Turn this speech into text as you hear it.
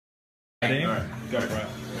Ready? All right, go. Right.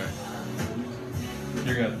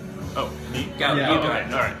 You're good. Oh, me? Yeah. You go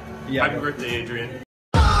ahead. All right. Yeah. Happy birthday, Adrian.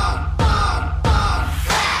 Are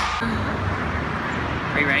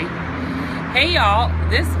you ready? Hey y'all,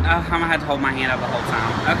 I'm gonna have to hold my hand up the whole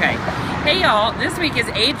time. Okay. Hey y'all, this week is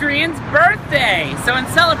Adrian's birthday. So in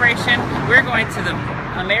celebration, we're going to the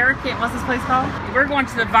what's this place called? We're going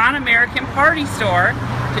to the Von American Party Store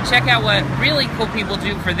to check out what really cool people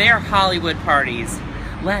do for their Hollywood parties.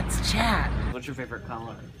 Let's chat. What's your favorite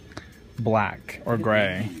color? Black or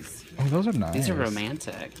gray. Oh, those are nice. These are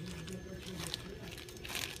romantic.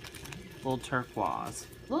 Little turquoise.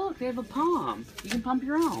 Look, they have a pump. You can pump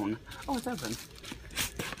your own. Oh, it's open.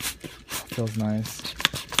 Feels nice.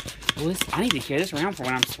 Well, I need to carry this around for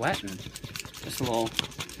when I'm sweating. Just a little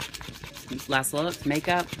last look,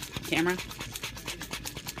 makeup, camera.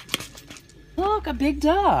 Look, a big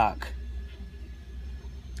duck.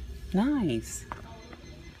 Nice.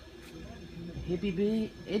 Hippie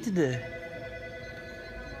bee, it's the.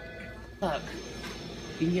 Look,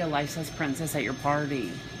 you can get a life-size princess at your party.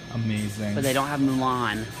 Amazing. But they don't have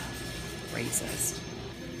Mulan. Racist.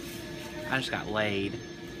 I just got laid.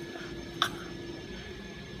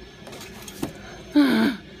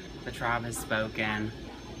 The tribe has spoken.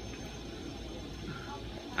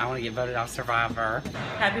 I want to get voted off Survivor.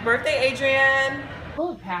 Happy birthday, Adrian!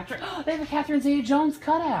 Look, Patrick. They have a Catherine Zeta-Jones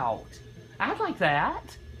cutout. I'd like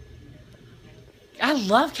that. I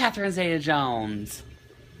love Catherine Zeta-Jones.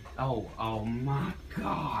 Oh my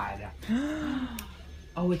God.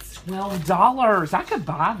 Oh, it's $12. I could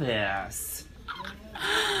buy this.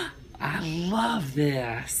 I love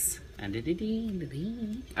this. I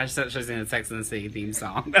just started singing the Sex and the City theme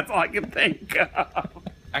song. That's all I can think of.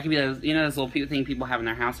 I could be those, you know, those little thing people have in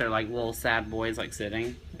their house. They're like little sad boys, like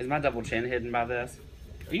sitting. Is my double chin hidden by this?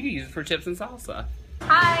 You can use it for chips and salsa.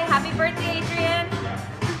 Hi, happy birthday, Adrian!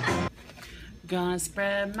 Gonna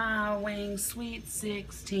spread my wings, sweet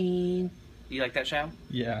 16. You like that show?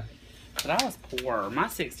 Yeah. But I was poor. My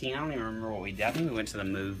 16, I don't even remember what we did. I think we went to the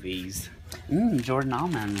movies. Jordan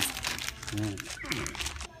almonds.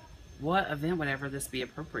 What event would ever this be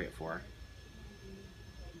appropriate for?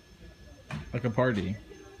 Like a party.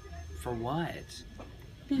 For what?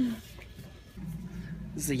 This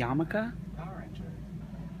is a yarmulke?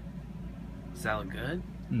 Does that look good?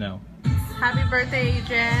 No. Happy birthday,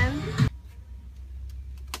 Adrian!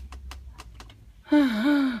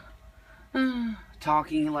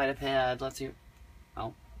 Talking light of head. Let's hear.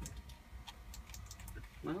 Oh.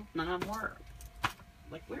 Well, none of them work.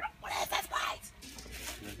 Like, what is this place?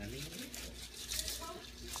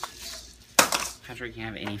 Patrick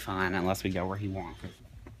can't have any fun unless we go where he wants.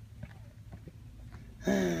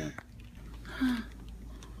 How do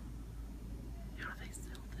they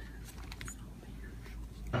sell this? So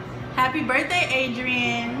weird. Happy birthday,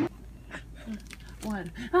 Adrian! What?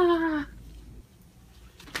 Ah!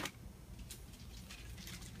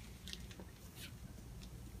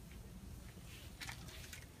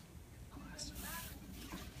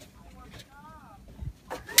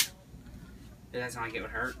 Did that sound like it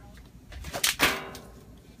would hurt?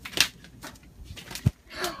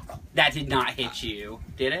 That did not hit you,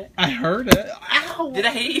 did it? I heard it. Ow! Did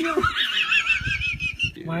I hit you?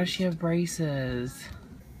 Why does she have braces?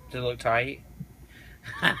 Does it look tight?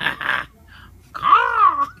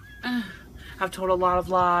 I've told a lot of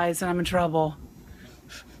lies and I'm in trouble.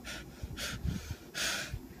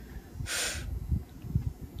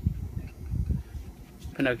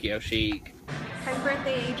 Pinocchio chic. Happy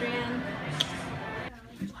birthday, Adrian!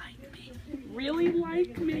 Really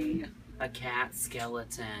like me. A cat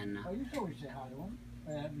skeleton.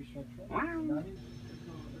 Wow.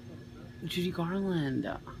 Judy Garland.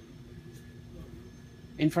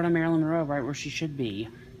 In front of Marilyn Monroe, right where she should be.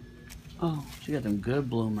 Oh, she got them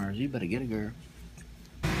good bloomers. You better get a girl.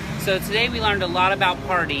 So today we learned a lot about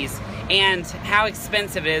parties and how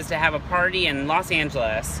expensive it is to have a party in Los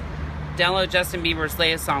Angeles. Download Justin Bieber's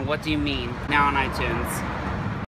latest song, What Do You Mean? Now on iTunes.